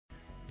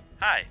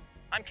Hi,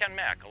 I'm Ken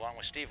Mack, along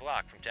with Steve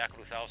Locke from Tackle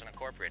 2000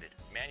 Incorporated,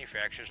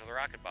 manufacturers of the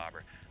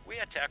Rocketbobber. We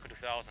at Tackle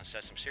 2000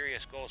 set some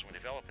serious goals when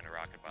developing the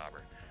Rocketbobber.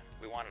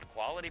 We wanted a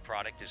quality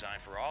product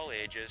designed for all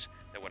ages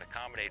that would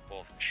accommodate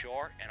both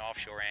shore and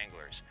offshore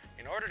anglers.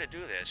 In order to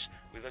do this,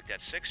 we looked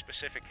at 6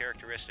 specific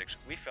characteristics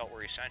we felt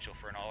were essential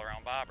for an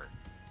all-around bobber: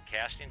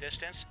 casting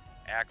distance,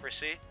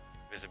 accuracy,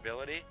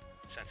 visibility,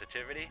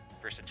 sensitivity,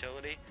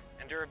 versatility,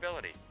 and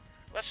durability.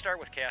 Let's start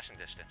with casting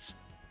distance.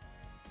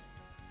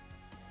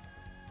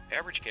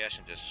 Average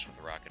casting distance with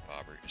the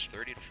Rocketbobber is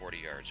 30 to 40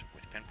 yards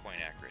with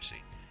pinpoint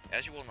accuracy.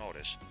 As you will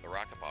notice, the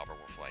Rocketbobber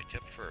will fly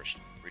tip first,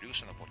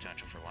 reducing the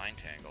potential for line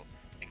tangle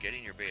and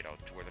getting your bait out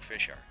to where the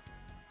fish are.